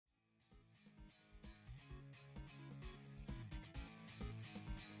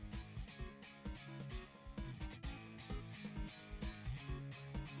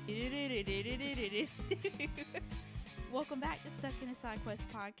Welcome back to Stuck in a Side Quest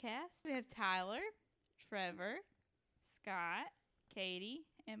podcast. We have Tyler, Trevor, Scott, Katie,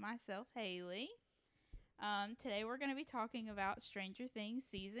 and myself, Haley. Today we're going to be talking about Stranger Things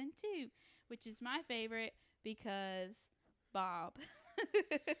Season 2, which is my favorite because Bob.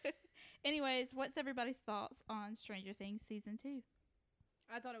 Anyways, what's everybody's thoughts on Stranger Things Season 2?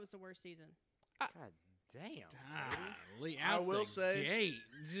 I thought it was the worst season. God damn. Golly, I out will the say, gate.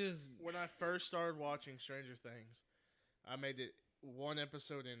 Just when I first started watching Stranger Things, I made it one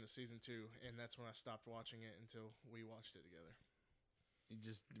episode into season 2, and that's when I stopped watching it until we watched it together. you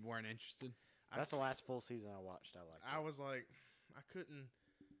just weren't interested. That's the last full season I watched. I liked it. I was like, I couldn't.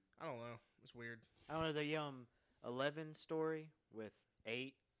 I don't know. It's weird. I don't know, the 11 story with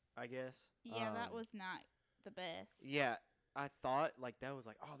 8, I guess. Yeah, that was not the best. Yeah, I thought like that was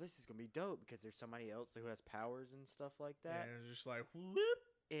like, oh, this is gonna be dope because there's somebody else who has powers and stuff like that. And it was just like, whoop.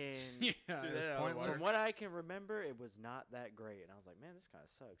 And Yeah, that it's out. pointless. from what I can remember, it was not that great. And I was like, man, this kind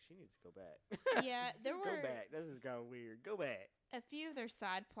of sucks. She needs to go back. Yeah, there Just were go back. This is kind of weird. Go back. a few of their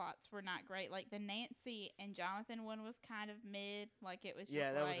side plots were not great. Like the Nancy and Jonathan one was kind of mid. Like it was just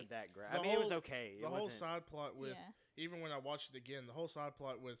Yeah, that like, wasn't that great. The I mean, it was whole- okay. The It whole wasn't- side plot with, Yeah. even when I watched it again, the whole side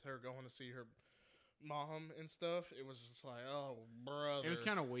plot with her going to see her mom and stuff, it was just like, oh, brother. It was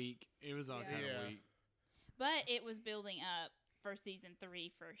kind of weak. It was all Yeah. kind of Yeah. weak. But it was building up for season 3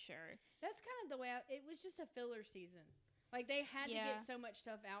 for sure. That's kind of the way it was just a filler season. Like they had to Yeah. get so much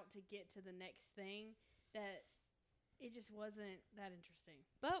stuff out to get to the next thing that it just wasn't that interesting.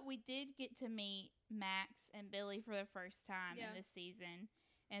 But we did get to meet Max and Billy for the first time Yeah. in this season.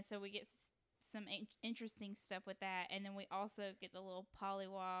 And so we get some interesting stuff with that. And then we also get the little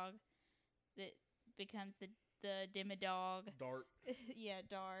polywog that becomes the Demodog. Dart. Yeah,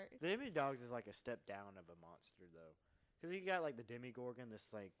 Dart. The Demi Dogs is like a step down of a monster, though. Because you got like the Demigorgon, this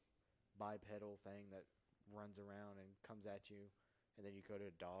like bipedal thing that runs around and comes at you. And then you go to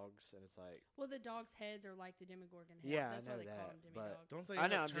dogs, and it's like, Well, the dogs' heads are like the Demogorgon heads. Yeah, I That's why know they call that, them but Demidogs. Don't they I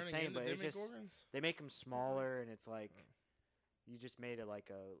end know, up I'm just turning saying, into but it's just- Demogorgons? they make them smaller, and it's like, you just made it like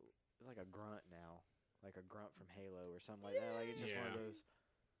it's like a grunt now. Like a grunt from Halo or something like that. Like, it's just one of Yeah. those.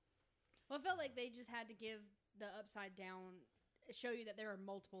 Well, I felt like they just had to give the upside down, show you that there are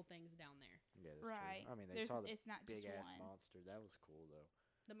multiple things down there. Yeah, that's Right. true. I mean, they saw the it's not just big ass one. monster. That was cool, though.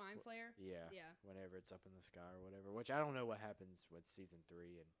 The Mind Flayer. Yeah. Yeah. Whenever it's up in the sky or whatever. Which I don't know what happens with season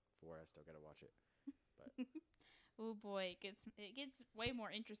 3 and 4. I still got to watch it. But Oh boy, it gets way more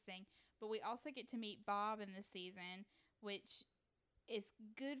interesting. But we also get to meet Bob in this season, which is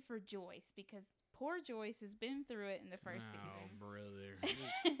good for Joyce because poor Joyce has been through it in the first Oh, season.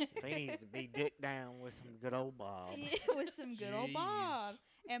 brother. he needs to be dick down with some good old Bob. With some good old Bob.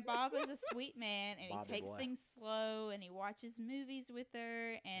 And Bob is a sweet man, and Bobby he takes boy. things slow, and he watches movies with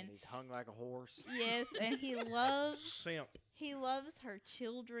her, And and he's hung like a horse. yes, and he loves Simp. her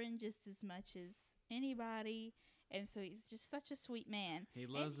children just as much as anybody, and so he's just such a sweet man. He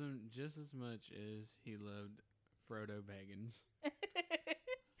loves him just as much as he loved Frodo Baggins.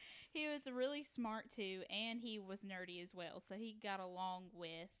 He was really smart too, and he was nerdy as well. So he got along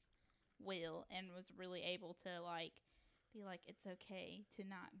with Will and was really able to be like, it's okay to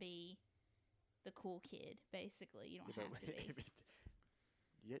not be the cool kid. Basically, you don't have to be.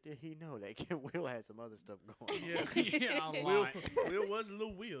 Yet did he know that Will had some other stuff going on? Yeah. Yeah, a Will, lot. Will was a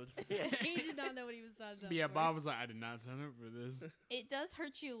little weird. He did not know what he was signed up Yeah, for. Bob was like, I did not sign up for this. It does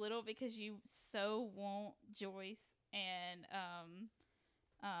hurt you a little because you so want Joyce and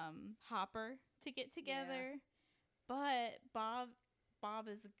Hopper to get together, but Bob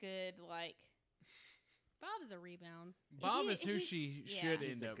is a good Bob is a rebound. Bob is who he's- she yeah. should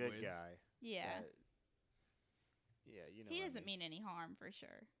He's end a up good with. guy. yeah. Yeah, you know. He what I doesn't mean any harm for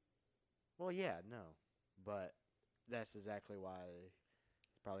sure. Well, yeah, no, but that's exactly why it's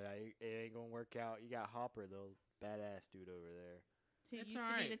probably not, it ain't gonna work out. You got Hopper, the badass dude over there. Who It's used to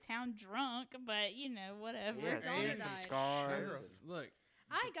be alright. the town drunk, but whatever. Yeah, His daughter see some died. scars. Look,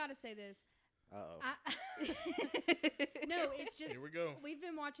 I gotta say this. Uh oh. No, it's just Here we go. we've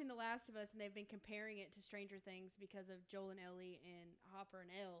been watching The Last of Us, and they've been comparing it to Stranger Things because of Joel and Ellie and Hopper and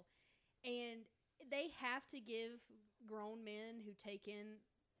Elle, and they have to give grown men who take in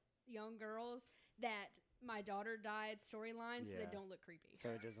young girls that my daughter died storyline so they Yeah. don't look creepy. So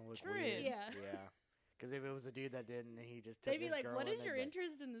it doesn't look True. weird. Yeah. Yeah. Because if it was a dude that didn't, and he just took They'd be this like, girl "What and is they'd your be like,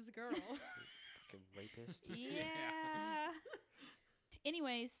 interest in this girl?" Fucking rapist. Yeah.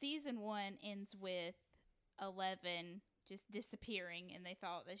 Anyways, season 1 ends with 11 just disappearing, and they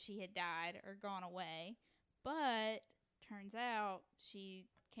thought that she had died or gone away. But turns out she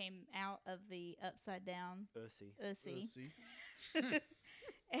came out of the upside down Ussy. Ussy. See?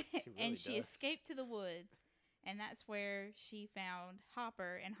 and she does. escaped to the woods. And that's where she found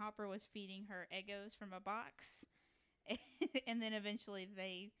Hopper, and Hopper was feeding her Eggos from a box. And then eventually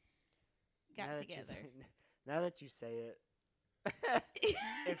they got Now that you together. now that you say it,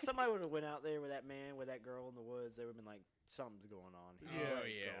 if somebody would have went out there with that man, with that girl in the woods, they would have been like, something's going on. Yeah. Something's Oh,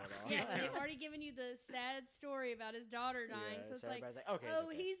 yeah. going on. Yeah, they've already given you the sad story about his daughter dying, so it's like, everybody's like, okay, oh,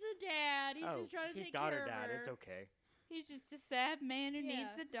 it's okay. he's a dad. He's just trying to his take daughter care of died. her. It's okay. He's just a sad man who Yeah.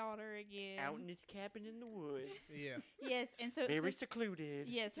 needs a daughter again. Out in his cabin in the woods. Yeah. Yes, and so it's Very this- secluded.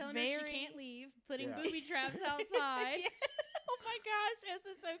 Yes, Telling very. her she can't leave, putting Yeah. booby traps outside. Oh my gosh, this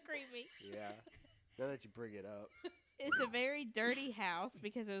is so creepy. Yeah. Now that you bring it up. It's a very dirty house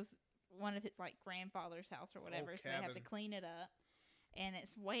because it was one of his like grandfather's house or whatever, so they have to cabin. clean it up. And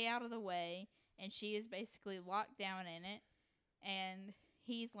it's way out of the way, and she is basically locked down in it, and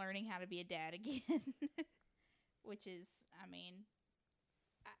he's learning how to be a dad again. Which is, I mean,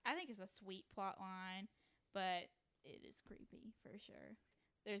 I think it's a sweet plot line, but it is creepy for sure.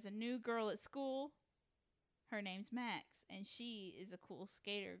 There's a new girl at school. Her name's Max, and she is a cool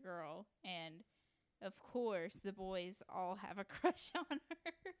skater girl. And of course, the boys all have a crush on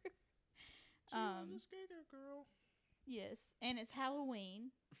her. She was a skater girl. Yes, and it's Halloween.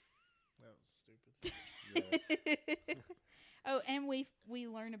 That was stupid. Yes. Oh, and we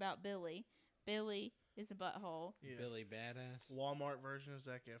learn about Billy. Billy is a butthole, Yeah. Billy Badass. Walmart version of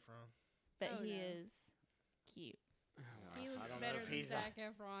Zac Efron. but Oh, he no. is cute. He I looks don't know better if than he's Zac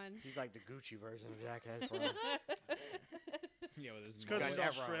Efron. He's like the Gucci version of Zac Efron. Yeah, with his It's because Zac he's Efron.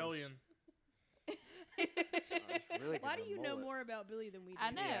 Australian. It's really Why good do you know more about Billy than we do?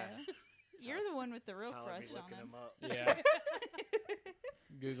 I know. Yeah. You're the one with the real Tyler be crush on looking him. him up. Yeah.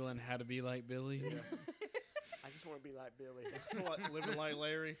 Googling how to be like Billy. I just want to be like Billy. Living like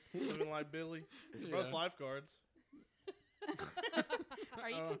Larry, living like Billy. Both Yeah. lifeguards. Are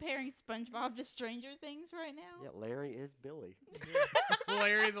you comparing SpongeBob to Stranger Things right now? Yeah, Larry is Billy.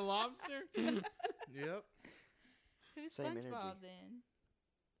 Larry the Lobster. Yep. Who's Same energy. SpongeBob then?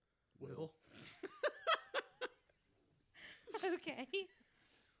 Will. Okay.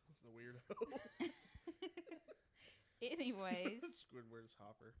 The weirdo. Anyways. Squidward's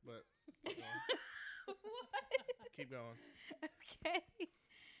Hopper, but What? keep going. Okay.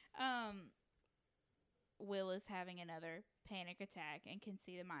 Will is having another panic attack and can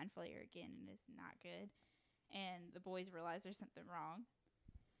see the mind flayer again and is not good. And the boys realize there's something wrong.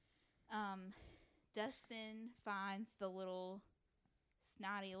 Dustin finds the little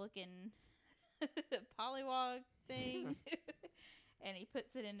snotty looking pollywog thing and he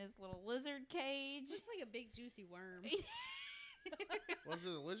puts it in his little lizard cage. Looks like a big juicy worm. Was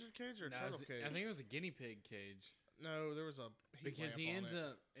it a lizard cage or a No, turtle cage? I think it was a guinea pig cage. No, there was a heat Because lamp he on ends it.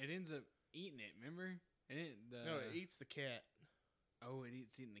 up, it ends up eating it. Remember? No, it eats the cat. Oh, it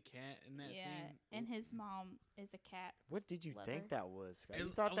eats eating the cat in that Yeah, scene. and his mom is a cat. What did you Lover. think that was? Scott? You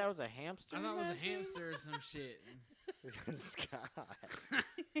It- thought I that w- was a hamster? I thought it was a in that hamster or some shit. scene? Scott.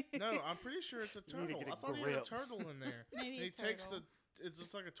 No, I'm pretty sure it's a You need to turtle. get a I thought he had a grip. turtle in there. Maybe And a he takes turtle. the. It's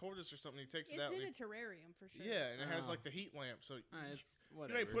just like a tortoise or something. He takes it It's out. in and a terrarium for sure. yeah, and it has Oh. like the heat lamp. So It's you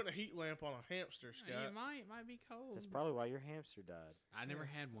whatever. ain't putting a heat lamp on a hamster, It Scott. might be cold. That's probably why your hamster died. I never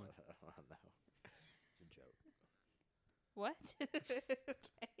had one. no. It's a joke. What?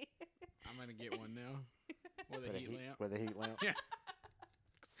 Okay. I'm gonna get one now with With a heat lamp. With a heat lamp. Yeah.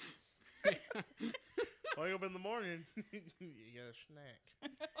 Wake up in the morning, you got a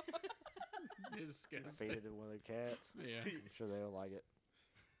snack. Disgusting. Feed it to one of the cats. Yeah. I'm sure they'll like it.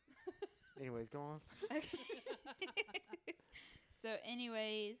 Anyways, go on. Okay. So,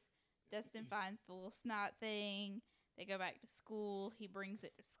 anyways, Dustin finds the little snot thing. They go back to school. He brings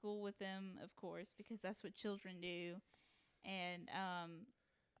it to school with him, of course, because that's what children do. And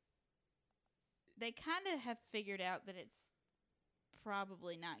they kind of have figured out that it's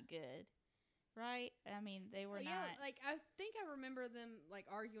probably not good, right? I mean, they were Yeah, not. like I think I remember them like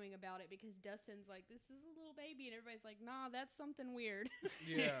arguing about it because Dustin's like, "This is a little baby," and everybody's like, "Nah, that's something weird."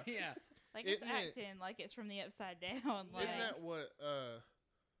 Yeah. Yeah. Like, it's Isn't it- acting like it's from the upside down. Like, Isn't that what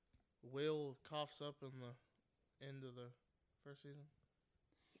Will coughs up in the end of the first season?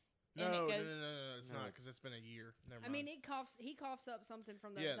 And it No, goes- no, it's No. not because it's been a year. Never I mean, mind. he coughs up something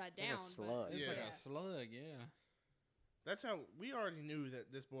from the Yeah, upside it's like a down. slug. But It's like Yeah. a slug, yeah. That's how we already knew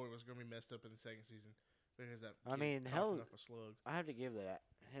that this boy was going to be messed up in the second season because that. I kid mean, coughing hell- up a slug. I have to give that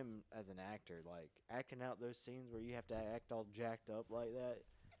him as an actor, like acting out those scenes where you have to act all jacked up like that.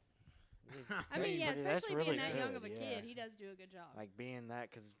 I mean, yeah, That's especially really being that young good, of a yeah. kid, he does do a good job. Like being that,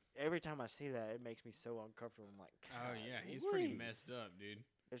 because every time I see that, it makes me so uncomfortable. I'm like, Oh yeah, he's pretty "Golly." messed up, dude.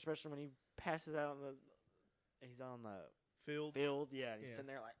 Especially when he passes out on the, he's on the Filled. filled. Yeah, and he's Yeah. sitting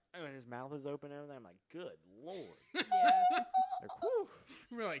there like, oh, and his mouth is open and everything. I'm like, good lord. Yeah. Like, whew.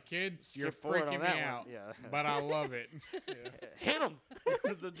 We're like, kid, Skip you're forward on freaking that me one. out, Yeah. but I love it. Yeah. Hit him.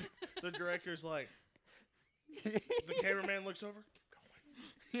 the director's like, the cameraman looks over.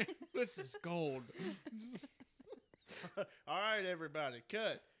 Keep This is gold. going. All right, everybody,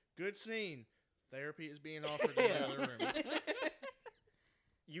 cut. Good scene. Therapy is being offered in the other room.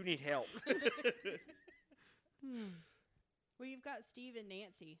 You need help. Well, you've got Steve and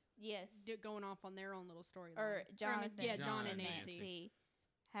Nancy Yes. going off on their own little storyline. Or Jonathan. yeah, John John and and Nancy.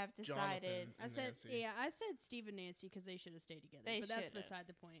 have decided Jonathan. I said, Nancy. I said Steve and Nancy because they should have stayed together. They but that's should've. beside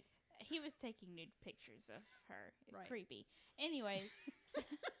the point. he was taking nude pictures of her. Right. Creepy. Anyways, so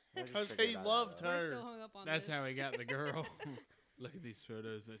I just 'Cause figured he that loved out. her. We're still hung up on That's this. how he got the girl. Look at these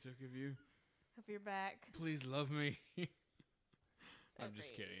photos I took of you. of your back. Please love me. So I'm just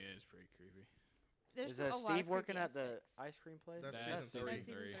creepy. kidding. Yeah, it's pretty creepy. There's Is a lot of Steve working creepy at the aspects. ice cream place? That's That's season three. That's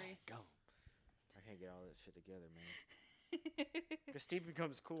season three. 3. Go. I can't get all that shit together, man. Because Steve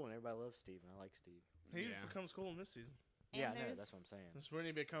becomes cool and everybody loves Steve, and I like Steve. He Yeah. becomes cool in this season. And Yeah, I know. there's- That's what I'm saying. That's when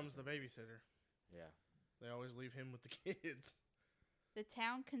he becomes the babysitter. Yeah. They always leave him with the kids. the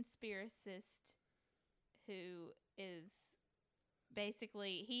town conspiracist who is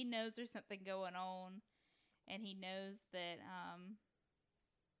basically he knows there's something going on and he knows that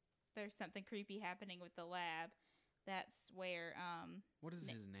there's something creepy happening with the lab. That's where What is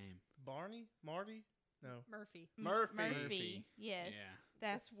Na- his name? Barney? Marty? No. Murphy. Murphy. Murphy. Yes. Yeah.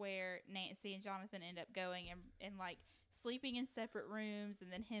 That's where Nancy and Jonathan end up going and like sleeping in separate rooms,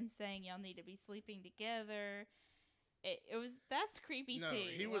 and then him saying y'all need to be sleeping together. That's creepy No, too.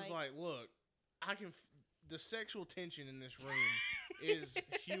 he was like, look, I can. The sexual tension in this room is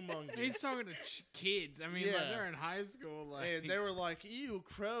humongous. He's talking to kids. I mean, like, Yeah. they're in high school. Like, And they were like, ew,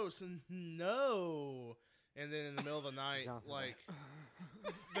 gross, and no. And then in the middle of the night, Jonathan's like,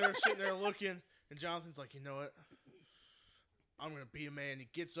 they're sitting there looking, and Jonathan's like, you know what? I'm going to be a man. He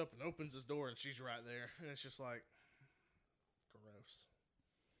gets up and opens his door, and she's right there. And it's just like, gross.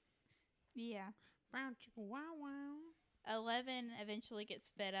 yeah. Bow, chicka, wow, wow. 11 eventually gets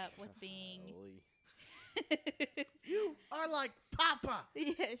fed up with being. Holy. You are like Papa.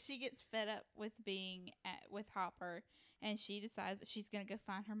 Yeah, she gets fed up with being with Hopper, and she decides that she's gonna go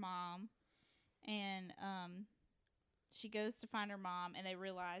find her mom. And she goes to find her mom, and they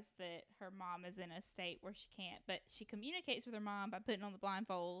realize that her mom is in a state where she can't. But she communicates with her mom by putting on the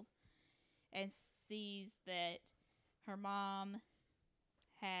blindfold, and sees that her mom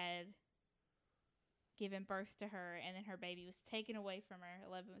had given birth to her, and then her baby was taken away from her.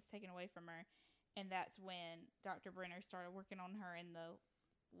 11 was taken away from her. And that's when Dr. Brenner started working on her in the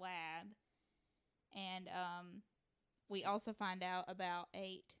lab. And we also find out about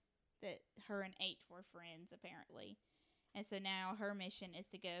 8, that her and 8 were friends, apparently. And so now her mission is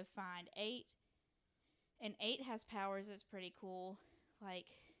to go find 8. And 8 has powers that's pretty cool. Like,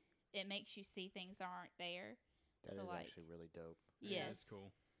 it makes you see things that aren't there. That So, is like, actually really dope. Yes. Yeah, that's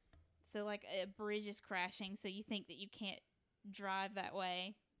cool. So, like, a bridge is crashing, so you think that you can't drive that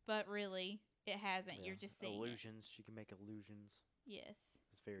way. But really, it hasn't. Yeah. You're just seeing it. illusions. She can make illusions. Yes.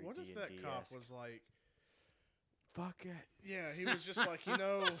 It's very What if D&D that cop -esque. was like, Fuck it. yeah, he was just like, you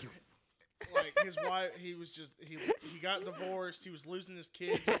know, like his wife, he was just, he got divorced, he was losing his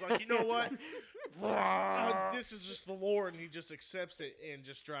kids. He was like, you know what? This is just the Lord, and he just accepts it and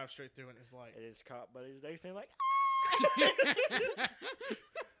just drives straight through it. It's like, And his cop buddies next to him like,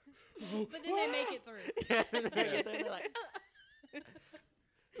 But then they make it through. yeah, and they're like,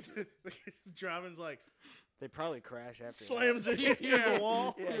 driving's like, they probably crash after. slams it into Yeah. the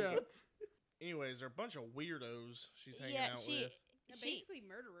wall. Yeah. Yeah. Anyways, they're a bunch of weirdos she's hanging Yeah, out she. with. They're She. basically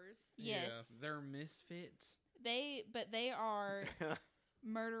murderers. Yes. Yeah. They're misfits. But they are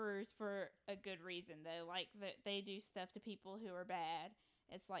murderers for a good reason though. Like they do stuff to people who are bad.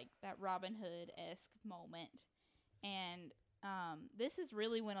 It's like that Robin Hood-esque moment. And this is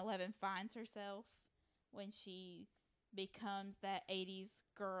really when 11 finds herself, when she becomes that 80s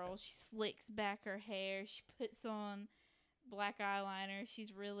girl. She slicks back her hair. She puts on black eyeliner.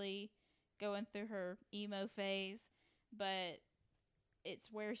 She's really going through her emo phase. But it's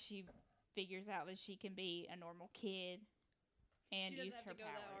where she figures out that she can be a normal kid and she doesn't use have her to go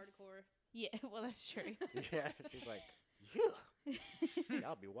powers. that hardcore. Yeah, well, that's true. Yeah, she's like, yeah,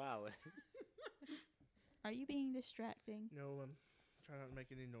 I'll be wildin'. Are you being distracting? No, I'm trying not to make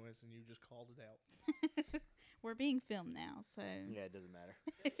any noise, and you just called it out. We're being filmed now, so. Yeah, it doesn't matter.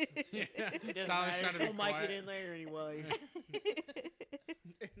 Yeah. It doesn't Tyler's matter. trying to be We'll mic quiet. it in there anyway.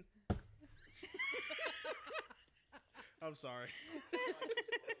 I'm sorry.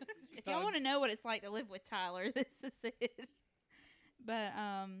 If y'all want to know what it's like to live with Tyler, this is it. But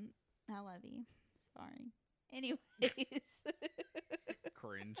I love you. Sorry. Anyways.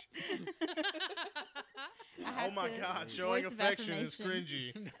 Cringe. I Oh have my to- God, showing words of affection is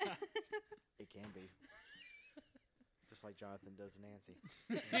affirmation. cringy. It can be. Just like Jonathan does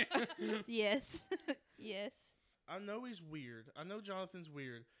Nancy. Yes. Yes. I know he's weird. I know Jonathan's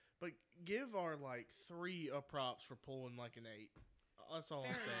weird, but give our like 3 props for pulling like an 8. That's all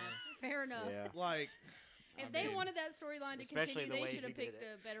Fair I'm saying. enough. Fair enough. Yeah. Like If I they mean, wanted that storyline to especially continue, the they way should have he did picked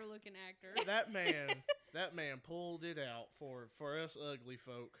it. a better looking actor. that man pulled it out for us ugly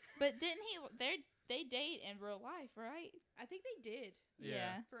folk. But didn't he? They date in real life, right? I think they did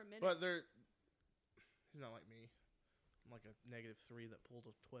Yeah. for a minute. But he's not like me. I'm like a -3 that pulled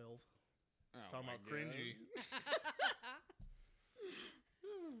a 12. Oh Talking my about God. cringy.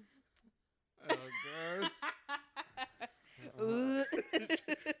 Oh, gross. Ooh.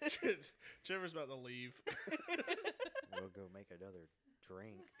 Trevor's about to leave. We'll go make another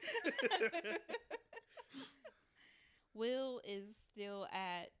drink. Will is still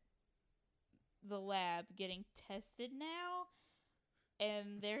at the lab getting tested now.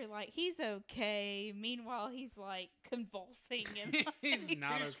 And they're like, he's okay. Meanwhile, he's like convulsing and like, He's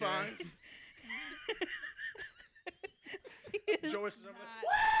not He's okay. fine. he is Joyce is over there.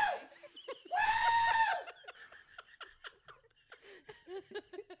 not okay.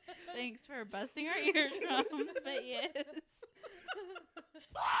 Thanks for busting our eardrums, but yes.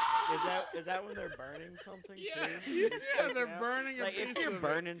 Is that when they're burning something Yeah, too? yeah, It's freaking they're out? burning a Like if piece you're of it.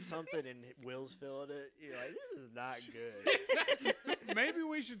 burning something and Will's feeling it, you're like, this is not good. Maybe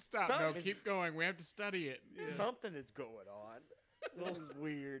we should stop. No, Something's- keep going. We have to study it. Something is going on. This is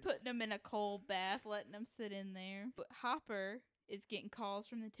weird. Putting him in a cold bath, letting him sit in there. But Hopper is getting calls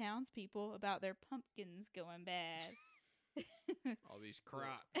from the townspeople about their pumpkins going bad. All these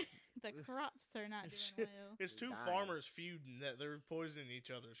crops. The crops are not It's- doing well. It's 2 Dying. farmers feuding that they're poisoning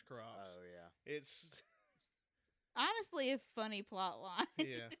each other's crops. Oh yeah. It's Honestly, a funny plot line.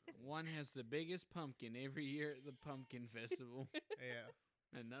 yeah, One has the biggest pumpkin every year at the pumpkin festival, yeah.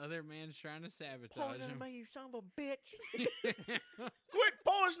 and the other man's trying to sabotage Poison him. me, you son of a bitch. Quit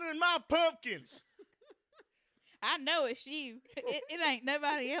poisoning my pumpkins. I know it's you. It ain't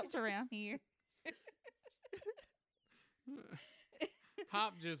nobody else around here.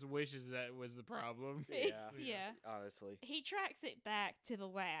 Hop just wishes that was the problem. Yeah. Yeah. Honestly. He tracks it back to the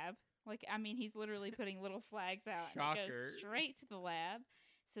lab. Like, I mean, he's literally putting little flags out and it Shocker. goes straight to the lab.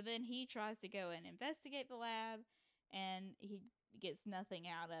 So then he tries to go and investigate the lab, and he gets nothing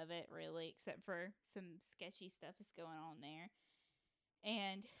out of it, really, except for some sketchy stuff is going on there.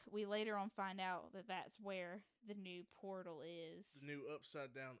 And we later on find out that that's where the new portal is. The new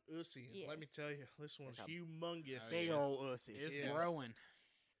upside down Ussy. And let me Yes. tell you, this one's It's a humongous. Big Big old ussy. It's Yeah. growing.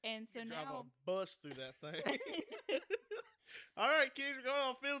 And so You drive now... a bus through that thing. All right, kids, we're going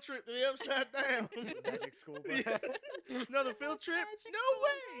on a field trip to the upside down. Magic school bus. Yeah. Another field trip? Magic No school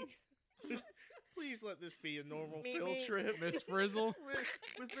way. bus. Please let this be a normal Meep, field meep. trip. Miss Frizzle.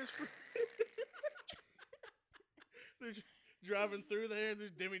 with Miss They're driving through there, and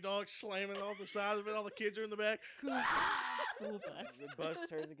there's Demi dogs slamming off the side of it. All the kids are in the back. School bus. The bus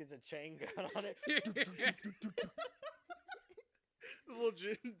turns and gets a chain gun on it. The little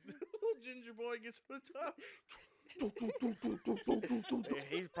ginger boy gets on the top. Yeah,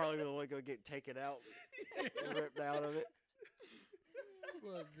 he's probably the one gonna get taken out and ripped out of it.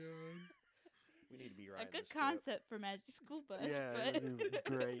 Oh, God. We need to be A right. good concept for Magic School Bus, Yeah, but this is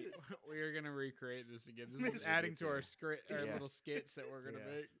great. We are gonna recreate this again. This Miss- is adding to our script, our Yeah. little skits that we're gonna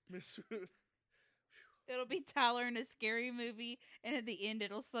Yeah. make. Miss it'll be Tyler in a scary movie, and at the end,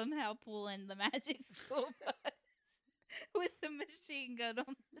 it'll somehow pull in the Magic School Bus with the machine gun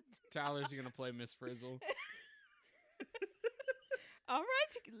on the Tyler's gonna play Miss Frizzle. All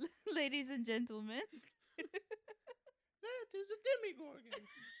right, ladies and gentlemen. That is a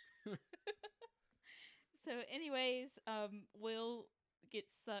demigorgon. So, anyways, Will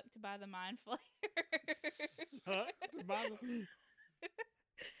gets sucked by the mind flayer. Sucked by the-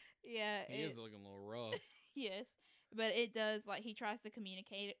 Yeah, He is looking a little rough. yes, but it does, like, he tries to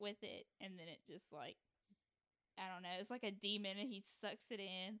communicate it with it, and then it just, like, I don't know, it's like a demon, and he sucks it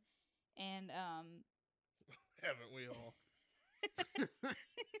in, and Haven't we all?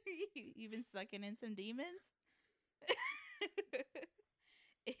 you've been sucking in some demons.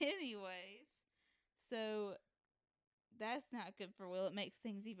 Anyways, so that's not good for Will. It makes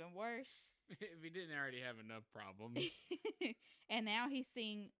things even worse. If he didn't already have enough problems. And now he's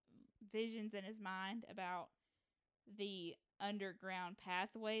seeing visions in his mind about the underground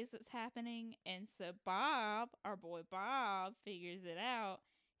pathways that's happening. And so Bob, our boy Bob, figures it out.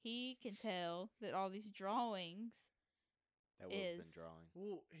 he can tell that all these drawings. That Will's been Is- drawing.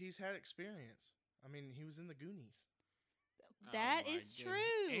 Well, he's had experience. I mean, he was in the Goonies. That my is goodness.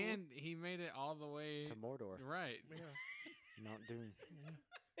 true. And he made it all the way To Mordor. right. Yeah. Mount Doom.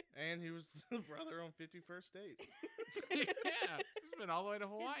 And he was the brother on 51st Dates. Yeah, he's been all the way to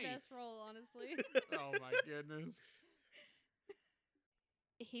Hawaii. His best role, honestly. Oh my goodness.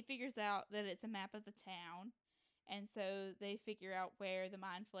 He figures out that it's a map of the town, and so they figure out where the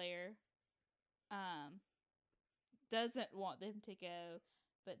Mind Flayer doesn't want them to go,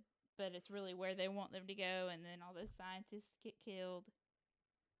 but it's really where they want them to go, and then all those scientists get killed.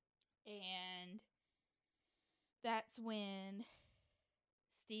 And that's when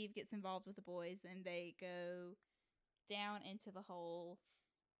Steve gets involved with the boys, and they go down into the hole,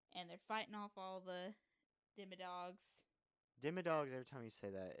 and they're fighting off all the Demidogs. Demidogs, every time you say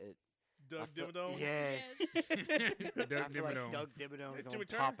that, I Doug feel- Dimmadome. Yes. Doug I feel like Dimmadome. Doug Dimmadome Hey, is going Timmy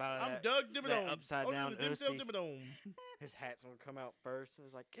to pop Turner, out of I'm that. Doug Dimmadome. upside Owner down of the Dimsdale Uzi. Dimmadome. His hat's going to come out first, and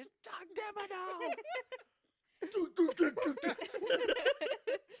it's like, it's Doug Dimmadome!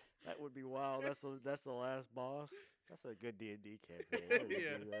 That would be wild. That's the last boss. That's a good D&D campaign. I would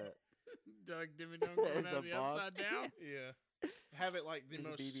Yeah. do that. Doug Dimmadome coming As out a of the boss. upside down. Yeah. Have it like the There's a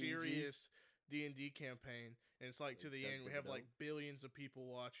most BB&G. serious D&D campaign. And it's like to There's the Doug end, we have like Dimmadome. billions of people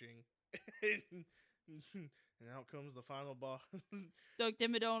watching. And out comes the final boss. Doug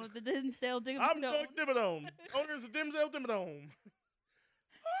Dimmadome of the Dimsdale Dimmadome. I'm Doug Dimmadome, owners of Dimsdale Dimmadome.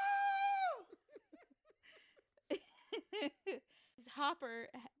 Hopper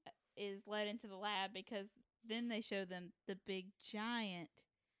is led into the lab because then they show them the big giant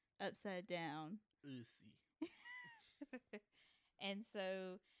upside down. And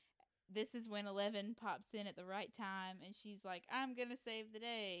so this is when 11 pops in at the right time, and she's like, I'm going to save the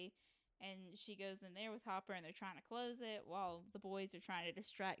day. And she goes in there with Hopper, and they're trying to close it while the boys are trying to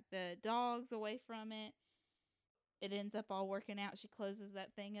distract the dogs away from it. It ends up all working out. She closes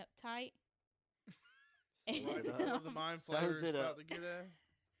that thing up tight. Sews Right it up. before the mind Sews flayer is it about up. to get at.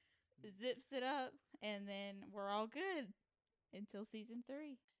 Zips it up, and then we're all good until season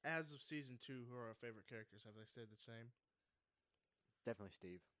 3. As of season 2, who are our favorite characters? Have they stayed the same? Definitely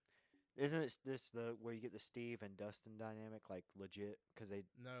Steve. Isn't it this the where you get the Steve and Dustin dynamic, like legit? Because they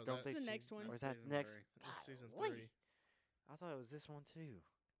No, Don't that's they This is the see- next one. or is that season next? three. That's season Golly. 3. I thought it was this one too.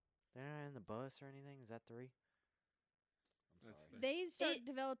 They're not in the bus or anything. Is that 3? I'm That's sorry. They start It-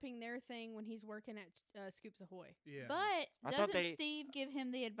 developing their thing when he's working at Scoops Ahoy. Yeah. But I thought doesn't they- Steve give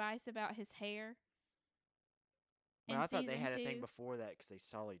him the advice about his hair? Well, in I thought they season had a thing 2? before that because they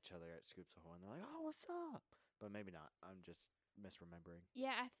saw each other at Scoops Ahoy and they're like, "Oh, what's up?" But maybe not. I'm just misremembering.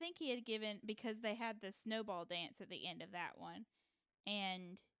 Yeah, I think he had given, because they had the snowball dance at the end of that one,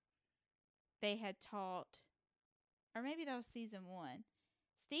 and they had taught, or maybe that was season 1.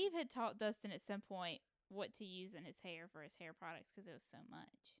 Steve had taught Dustin at some point what to use in his hair for his hair products because it was so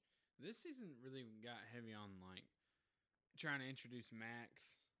much. This season really got heavy on like trying to introduce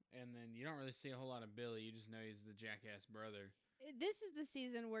Max, and then you don't really see a whole lot of Billy. You just know he's the jackass brother. This is the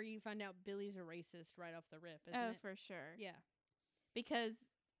season where you find out Billy's a racist right off the rip, isn't Oh, it? for sure. Yeah.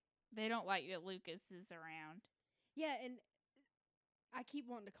 Because they don't like that Lucas is around. Yeah, and I keep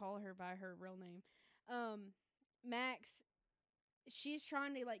wanting to call her by her real name. Max, she's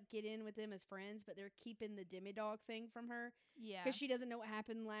trying to like get in with them as friends, but they're keeping the Demidog thing from her Yeah. because she doesn't know what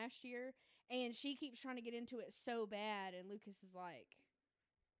happened last year, and she keeps trying to get into it so bad. And Lucas is like,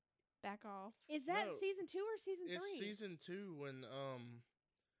 Back off. "Is that No, season 2 or season 3?" It's season 2 when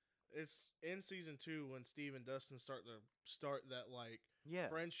it's in season 2 when Steve and Dustin start that like Yeah,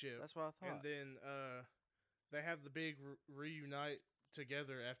 friendship, that's what I thought. and then they have the big reunite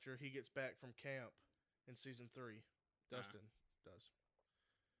together after he gets back from camp in season 3. Dustin does.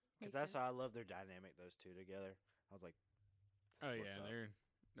 Because Makes that's sense. how I love their dynamic, those two together. I was like, this Oh is what's yeah, up.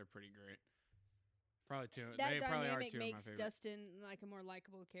 they're pretty great. Probably two. That they probably are dynamic two of my makes favorite. Dustin like a more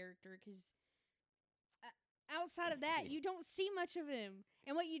likable character because outside of that, you don't see much of him,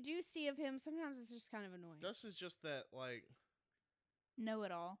 and what you do see of him, sometimes it's just kind of annoying. Dustin's just that like Know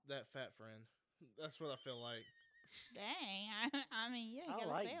it all. that fat friend. That's what I feel like. Dang. I mean, you ain't I gotta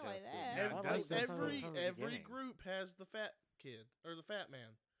like say it like Dustin. that. Yeah, Ev- I like Dustin Dustin every from the every beginning. group has the fat kid or the fat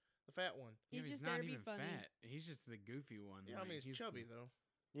man, the fat one. Yeah, He's but just he's there not to be even funny. fat. He's just the goofy one. Yeah, I like, mean he's chubby though.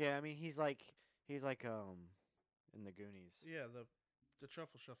 Yeah, I mean he's like in the Goonies. Yeah, the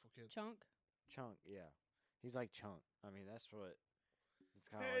truffle shuffle kid. Chunk. Chunk, yeah. He's like Chunk. I mean that's what it's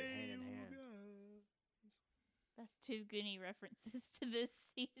kind of like hand in hand. That's 2 Goonie references to this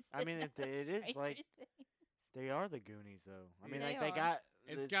season. I mean, it of is Stranger like- Things. They are the Goonies though. I mean They like they are. got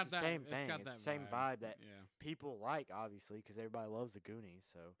It's got the that. same It's thing. got It's that the same vibe that Yeah. people like, obviously, because everybody loves the Goonies.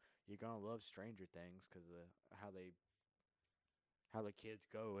 So you're gonna love Stranger Things because how the kids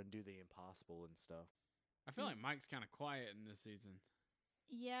go and do the impossible and stuff. I feel like Mike's kind of quiet in this season.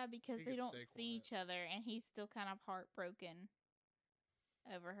 Yeah, because He they could don't stay see each other, and he's still kind of heartbroken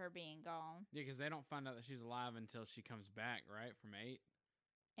over her being gone. Yeah, because they don't find out that she's alive until she comes back, right, from 8.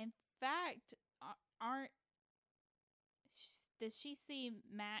 In fact, aren't does she see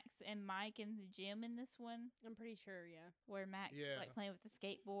Max and Mike in the gym in this one, I'm pretty sure, yeah. where Max is Yeah. like playing with the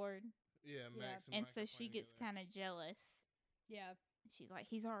skateboard, Yeah, Yeah. Max and and Mike so are she playing gets together. kind of jealous. Yeah. She's like,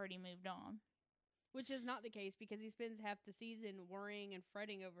 he's already moved on. Which is not the case because he spends half the season worrying and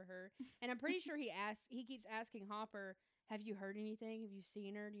fretting over her. And I'm pretty sure he keeps asking Hopper, "Have you heard anything? Have you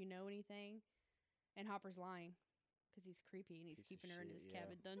seen her? Do you know anything?" And Hopper's lying because he's creepy and he's Piece of keeping her in shit, his yeah.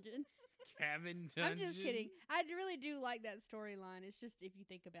 cabin dungeon. Cabin Dungeon. I'm just kidding. I really do like that storyline. It's just if you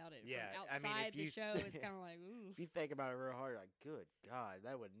think about it Yeah, from I mean, outside if the you show, it's kind of like, ooh. If you think about it real hard, you're like, good God,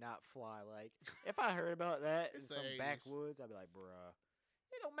 that would not fly. Like, if I heard about that in It's the some 80s. backwoods, I'd be like, bruh,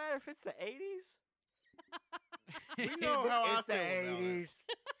 it don't matter if it's the 80s. We know how I It's the feel about it. 80s.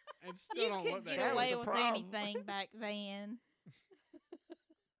 It still You don't could look get that That was away the with problem. anything back then.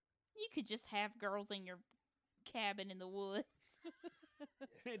 You could just have girls in your cabin in the woods.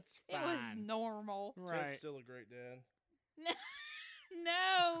 It's It fine. was normal. Ted's Right. still a great dad.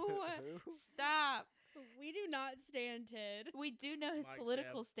 No, Who? stop. We do not stand Ted. We do know his Mike's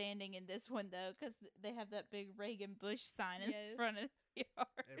political dad. standing in this one, though, because they have that big Reagan Bush sign in Yes. front of the yard.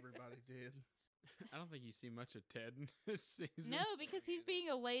 Everybody did. I don't think you see much of Ted in this season. No, because he's being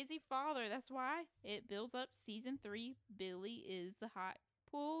a lazy father. That's why it builds up season 3. Billy is the hot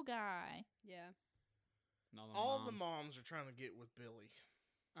pool guy. Yeah. And All the moms. moms are trying to get with Billy.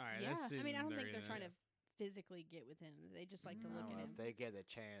 All right, Yeah. this I mean, I season don't think they're they're trying to physically get with him. They just like to I look don't at know. him. If they get the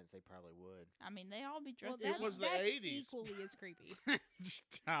chance, they probably would. I mean, they all be Well, dressed that's, up. was the that's 80s. equally as creepy.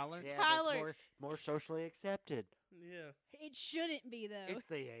 Tyler. Yeah, Tyler. but it's more socially accepted. Yeah. It shouldn't be though. It's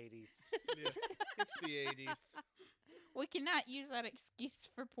the 80s. Yeah. It's the 80s. We cannot use that excuse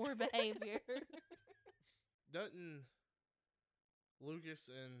for poor behavior. Doesn't Lucas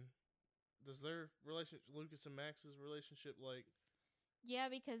and does their relationship, Lucas and Max's relationship, like, Yeah,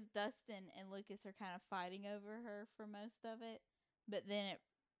 because Dustin and Lucas are kind of fighting over her for most of it. But then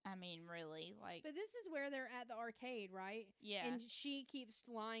really, like, But this is where they're at the arcade, right? yeah, And she keeps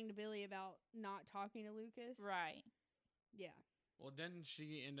lying to Billy about not talking to Lucas. right. Yeah. Well, didn't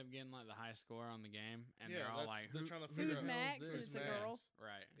she end up getting like the high score on the game? And Yeah, they're all that's- like, they're Who, trying to who figure the out hell Max is and this? it's a girl.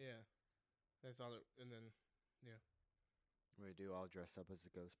 Right. yeah, they thought it, and then We do all dress up as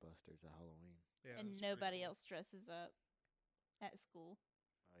the Ghostbusters at Halloween. yeah, And that's pretty nobody cool. else dresses up at school.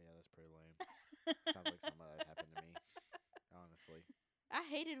 Oh, yeah, that's pretty lame. Sounds like something that would happen to me, honestly. I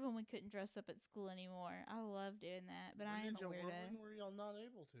hated when we couldn't dress up at school anymore. I love doing that, but I When am a did y'all- weirdo. When were y'all not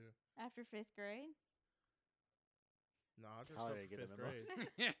able to? After 5th grade? No, I dressed Tyler up didn't for get the fifth memo.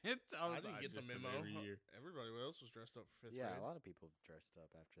 grade. It's I always didn't get the just memo. Every year. Everybody else was dressed up for fifth Yeah, grade. a lot of people dressed up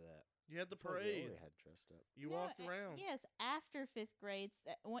after that. You had the I feel like we parade. already had dressed up. You No, walked around. Yes, after 5th grade.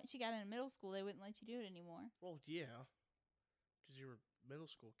 Once you got into middle school, they wouldn't let you do it anymore. Well, yeah, because you were a middle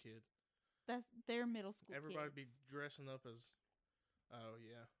school kid. That's their middle school Everybody kids. be dressing up as. Oh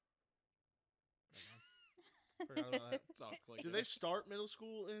yeah. Forgot about that. It's all clicky. Do they start middle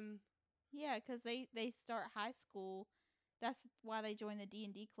school in? Yeah, because they start high school. That's why they join the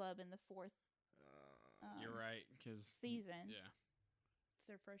D&D club in the 4th You're right, because season. Yeah. It's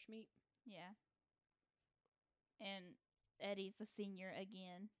their fresh meat. Yeah. And Eddie's a senior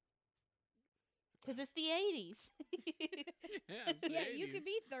again. Because it's the 80s. Yeah, it's the Yeah, you 80s. could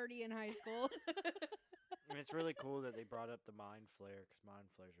be 30 in high school. And it's really cool that they brought up the Mind Flare, because Mind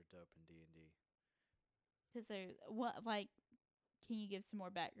Flares are dope in D&D. Because they're, what, like, can you give some more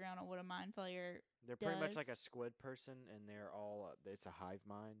background on what a mind flayer? They're pretty much like a Does- squid person, and they're all, it's a hive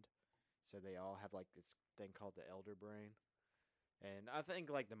mind. So they all have, like, this thing called the Elder Brain. And I think,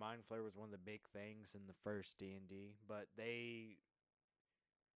 like, the Mind Flare was one of the big things in the first D&D, but they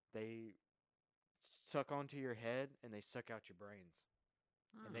suck onto your head, and they suck out your brains.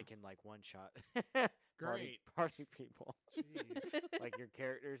 And they Huh. can, like, one-shot Great. party people. Jeez. Like, your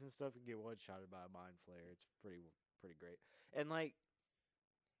characters and stuff can get one-shotted by a Mind Flare. It's pretty great. And, like,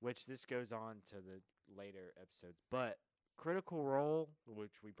 which this goes on to the later episodes, but Critical Role,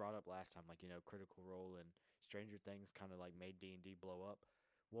 which we brought up last time, like, you know, Critical Role and Stranger Things kind of, like, made D&D blow up.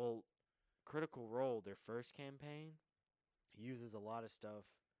 Well, Critical Role, their first campaign, uses a lot of stuff,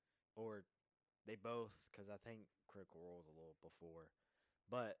 or they both, because I think Critical Role is a little before,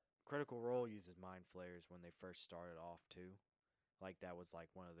 but Critical Role uses Mind Flayers when they first started off, too. Like that was like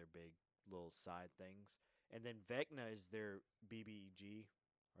one of their big little side things. And then Vecna is their BBEG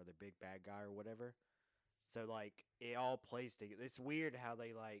or the big bad guy or whatever. So like it all plays together. It's weird how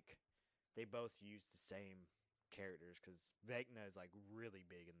they both use the same characters because Vecna is like really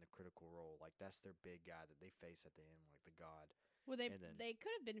big in the Critical Role. Like that's their big guy that they face at the end, like the god. Well, they And then- they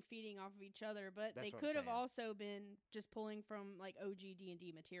could have been feeding off of each other, but That's they what I'm could have saying. also been just pulling from like OG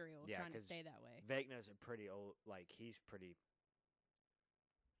D&D material, Yeah, trying to 'cause stay that way. Vecna's a pretty old, like he's pretty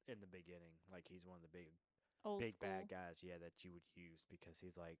in the beginning. Like he's one of the big Old big school. bad guys, yeah, that you would use because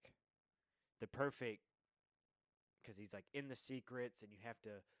he's like the perfect. Because he's like in the secrets, and you have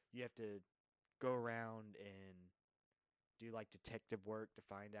to go around and do like detective work to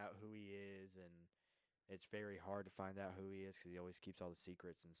find out who he is, and it's very hard to find out who he is because he always keeps all the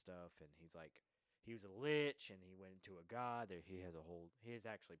secrets and stuff. And he's like, he was a lich, and he went into a god. He has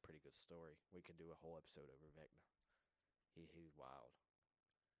actually a pretty good story. We can do a whole episode over Vecna. He's wild.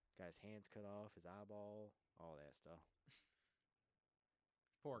 Got his hands cut off, his eyeball, all that stuff.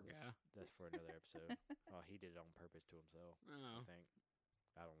 Poor That's- guy. That's for another episode. Oh, he did it on purpose to himself. I Oh. think.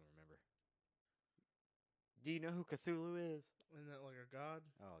 I don't remember. Do you know who Cthulhu is? Isn't that like a god?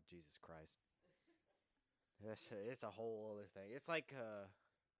 Oh, Jesus Christ. It's a whole other thing. It's like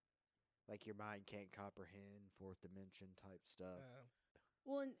your mind can't comprehend fourth dimension type stuff.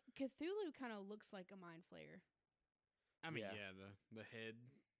 Well, and Cthulhu kind of looks like a mind flayer. I mean, Yeah. yeah, the head.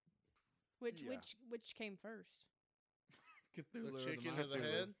 Which Yeah. which came first? Cthulhu The or chicken mind or the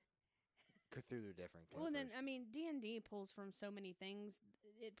flayer. head? Cthulhu different. Well, and then I mean D&D pulls from so many things.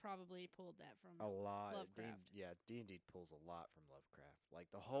 It probably pulled that from. a lot. Lovecraft. D&D pulls a lot from Lovecraft. Like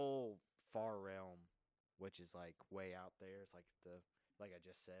the whole Far Realm, which is like way out there. It's like I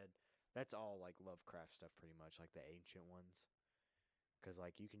just said. That's all like Lovecraft stuff, pretty much, like the ancient ones. Because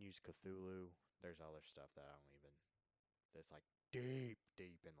like you can use Cthulhu. There's other stuff that I don't even. That's like deep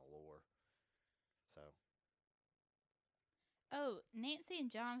in the lore. So Oh, Nancy and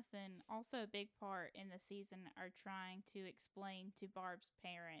Jonathan, also a big part in the season, are trying to explain to Barb's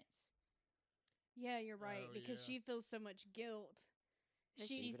parents Yeah, you're right Oh, because yeah. she feels so much guilt. that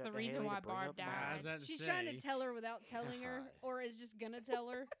She- she's Leave it the up to reason Haley why to bring Barb up Mom. I died. was about to She's trying to say, tell her without telling her, Fine. or is just gonna tell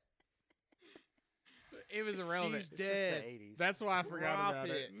her. It was irrelevant. She's it's just dead. the 80s. That's why I forgot Drop about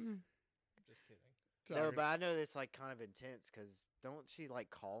it. Just kidding. No, Sorry. but I know it's like kind of intense because don't she like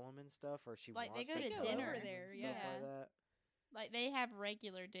call him and stuff, or she Like, they wants go to to tell dinner him there, and stuff yeah. like that. Like, they have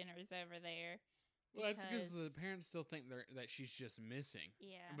regular dinners over there. Well, that's because the because- parents still think that she's just missing,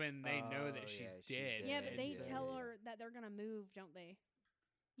 Yeah. when they know Oh, that she's yeah, she's dead. dead. Yeah, but they so- tell her that they're gonna move, don't they?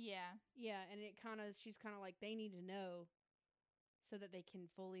 Yeah. Yeah, and she's kind of like they need to know, so that they can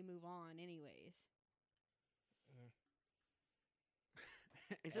fully move on. Anyways,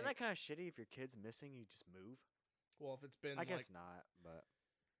 Isn't that kind of shitty if your kid's missing, you just move? Well, if it's been I guess like not, but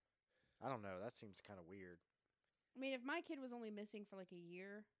I don't know. That seems kind of weird. I mean, if my kid was only missing for like a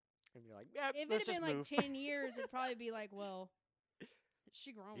year, And you're like, yeah, if it let's had just been move. like 10 years, it'd probably be like, well,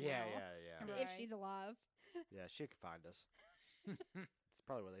 she grown yeah, now. yeah, Right. If she's alive. yeah. She could find us. It's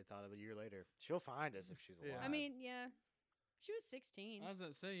probably what they thought of a year later. She'll find us if she's Yeah. alive. I mean, yeah, she was 16. I was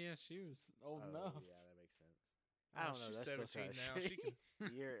about to say, yeah, she was old Oh, enough. yeah, that makes sense. I don't know. she's That's still 17 kinda now. She shitty.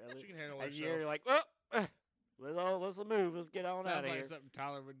 can year, she can handle a herself. year, like, well, let's move. Let's get on Sounds out of like here. something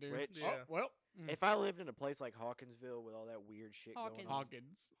Tyler would do. Which- Oh, Yeah. well, If I lived in a place like Hawkinsville with all that weird shit going on,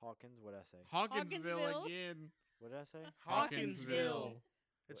 Hawkins. Hawkins, what'd I say? Hawkinsville Hawkinsville. again. What did I say? Hawkinsville.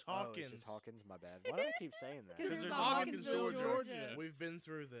 It's Oh, Hawkins. it's just Hawkins. My bad. Why do I keep saying that? 'Cause Because it's there's Hawkinsville, Hawkinsville, Georgia. We've been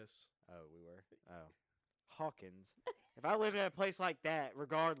through this. Oh, we were. Oh, Hawkins. If I lived in a place like that,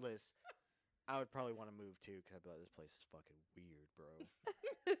 regardless, I would probably want to move too. Because I'd be like, this place is fucking weird,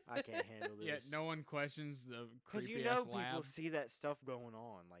 bro. I can't handle this. Yeah, no one questions the Because creepy you know ass people lab. see that stuff going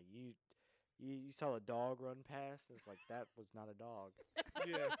on. Like you saw a dog run past. It's like that was not a dog.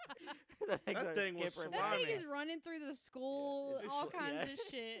 Yeah. that That thing was skippering That by thing me. is running through the school, It's all sli- kinds yeah. of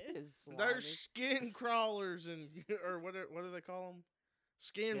shit. It's slimy. There's skin crawlers and or what do they call them?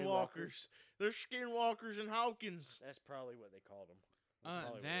 Skinwalkers. There's skinwalkers in Hawkins. That's probably what they called them. That's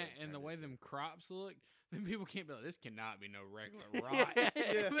probably what That they and the turned way into. them crops look, then people can't be like, this cannot be no regular rot.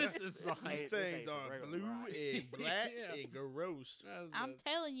 Yeah. This is This like ain't- These this things ain't some are regular blue rot. and black Yeah. and gross. I'm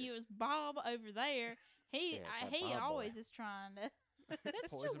telling you, it's Bob over there. He Yeah, it's that he Bob boy. always is trying to. That's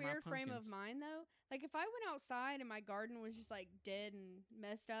such a Poison my weird frame of pumpkins. mind, though. Like, if I went outside and my garden was just, like, dead and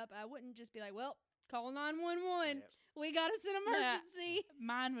messed up, I wouldn't just be like, well, call 911. Yep. We got us an emergency.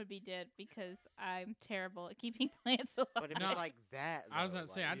 Mine would be dead because I'm terrible at keeping plants alive. But if No, it's like that, I was though, about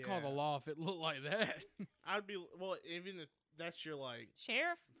to say, like, I'd call the yeah. law if it looked like that. I'd be well, even if that's your like,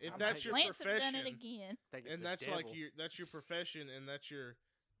 Sheriff. if I that's your might Lance have done it profession, again. Think it's and the that's like devil. that's your profession, and that's your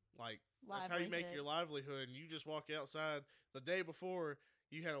like that's how you make your livelihood. And you just walk outside the day before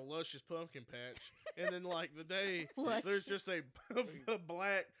you had a luscious pumpkin patch, and then like the day there's just a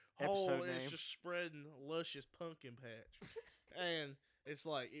black hole Episode and it's name. just spreading luscious pumpkin patch, and it's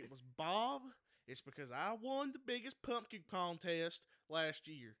like it was Bob. It's because I won the biggest pumpkin contest last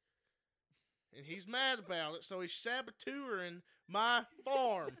year. And he's mad about it, so he's saboteuring my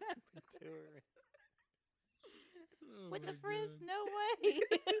farm. With the frizz, no way.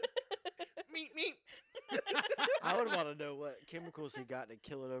 Meep, meep. I would want to know what chemicals he got to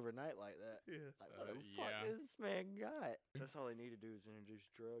kill it overnight like that. Yeah. Like, what the yeah. fuck does this man got? That's all they need to do is introduce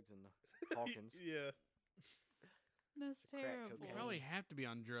drugs and Hawkins. Yeah. That's Crack terrible. cocaine. You probably have to be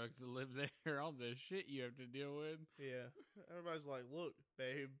on drugs to live there. All the shit you have to deal with. Yeah. Everybody's like, look,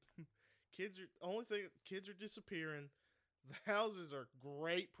 babe, kids are disappearing. The houses are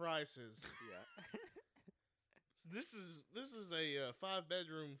great prices. Yeah. This is a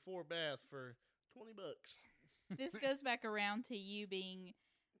 5-bedroom, 4-bath for $20. This goes back around to you being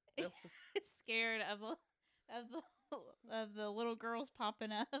scared of the little girls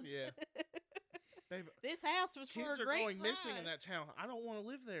popping up. Yeah. Babe, This house was for kids a are great going missing in price. that town. I don't want to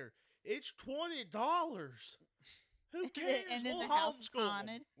live there. It's $20. Who cares? And then We'll the house is homeschool 'em.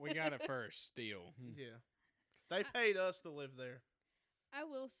 haunted. We got it first, still. Yeah. They paid us to live there. I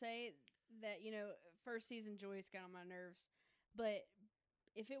will say that, first season Joyce got on my nerves. But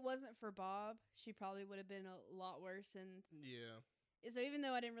if it wasn't for Bob, she probably would have been a lot worse. And Yeah. so even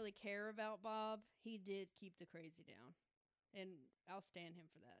though I didn't really care about Bob, he did keep the crazy down. And I'll stand him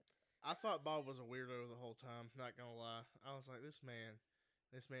for that. I thought Bob was a weirdo the whole time, not gonna lie. I was like, this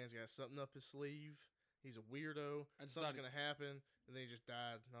man's got something up his sleeve. He's a weirdo. I just Something's thought gonna happen. And then he just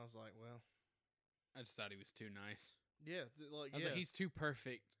died. And I was like, well, I just thought he was too nice. yeah. I was like, he's too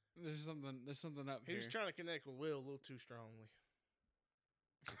perfect. There's something up He here. was trying to connect with Will a little too strongly.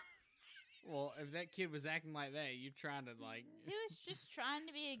 Well, if that kid was acting like that, you're trying to like. He was just trying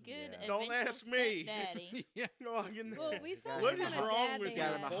to be a good Yeah. Don't eventual ask me. stepdaddy. yeah. No, I can. Well, we saw What what is kind of wrong dad with they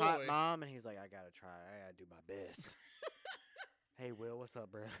Got him had. a Boy. hot mom, and he's like, I gotta try. I gotta do my best. Hey, Will, what's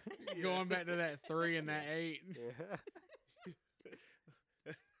up, bro? Going back to that 3 and that 8. Yeah.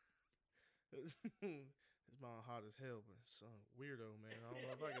 His mom hot as hell, but son, weirdo, man. I don't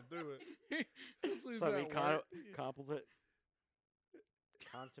know if I can do it. Let's lose So that he word.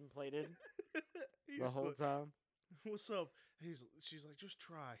 contemplated He's the whole like, time. what's up? She's like, just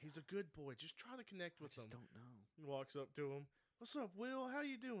try. He's a good boy. Just try to connect I with just him. don't know. He walks up to him. What's up, Will? How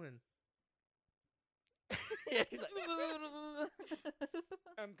you doing? Yeah, he's like,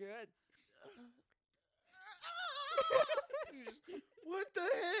 I'm good. What the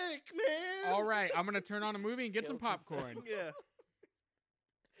heck, man? All right, I'm gonna turn on a movie and get some Skeleton popcorn. Yeah.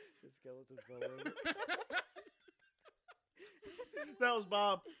 The skeleton fell over. That was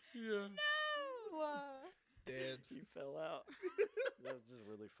Bob. Yeah. Dead. You fell out. That was just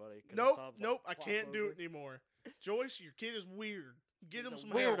really funny. 'cause I Nope, saw him, like, nope. I flop can't do over. it anymore. Joyce, your kid is weird. Get him He's a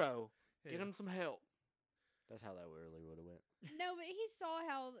some help. weirdo. Yeah. Get him some help. That's how that really would have went. No, but he saw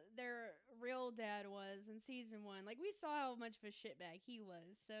how their real dad was in season 1. Like, we saw how much of a shitbag he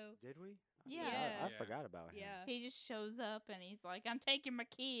was. So, Did we? Yeah. I Yeah. forgot about him. yeah. He just shows up and he's like, I'm taking my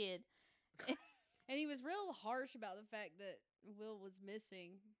kid. And he was real harsh about the fact that Will was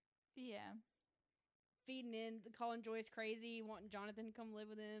missing. Yeah. Feeding in, calling Joyce crazy, wanting Jonathan to come live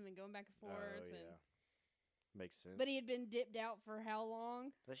with him and going back and forth. Oh, yeah. And, Makes sense. but he had been dipped out for how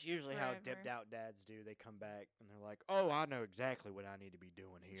long? That's usually how Forever. dipped out dads do. They come back and they're like, "Oh, I know exactly what I need to be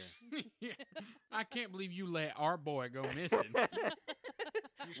doing here." Yeah. I can't believe you let our boy go missing. You're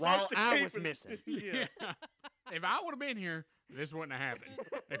While supposed to I keep was it- missing. Yeah. If I would have been here, this wouldn't have happened.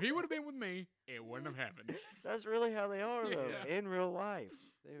 If he would have been with me, it wouldn't have happened. That's really how they are, though, Yeah. in real life.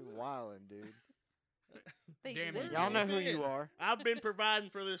 They're wildin', dude. They Damn live it. Y'all know you who you been? are. I've been providing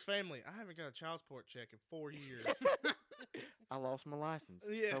for this family. I haven't got a child support check in 4 years. I lost my license.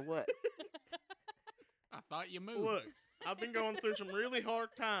 Yeah. So what? I thought you moved. Look, I've been going through some really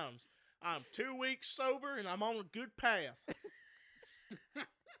hard times. I'm 2 weeks sober and I'm on a good path.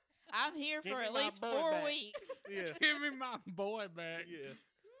 I'm here Give for me at my least boy 4 back. weeks. Yeah. Give me my boy back. Yeah.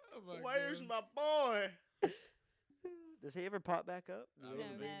 Oh my Where's God. my boy? Does he ever pop back up? I You don't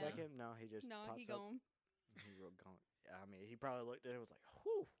ever know. brings back No. him? No, he just No, pops he up. gone. He real gone. I mean, he probably looked at it and was like,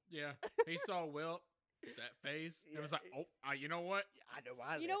 "Whew." Yeah, he saw Will, that face. It was like, Yeah. oh, you know what? I know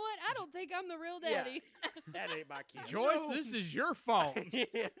why. You know what? I don't think I'm the real Yeah. daddy. That ain't my kid. Joyce, No. this is your fault.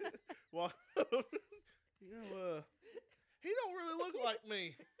 Yeah. Well, you know, he don't really look like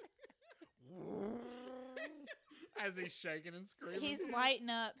me. As he's shaking and screaming. He's lighting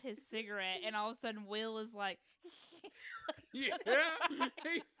up his cigarette, and all of a sudden, Will is like, Yeah,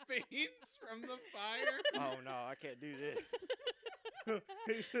 he faints from the fire. Oh no, I can't do this.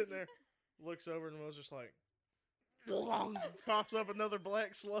 He's sitting there, looks over, and was just like, coughs up another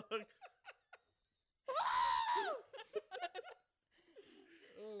black slug.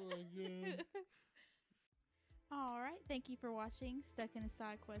 Oh my god. all right. Thank you for watching Stuck in a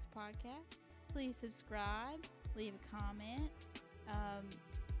Side Quest podcast. Please subscribe, leave a comment,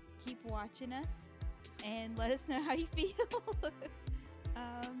 keep watching us, and let us know how you feel.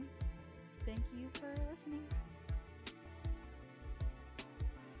 Thank you for listening.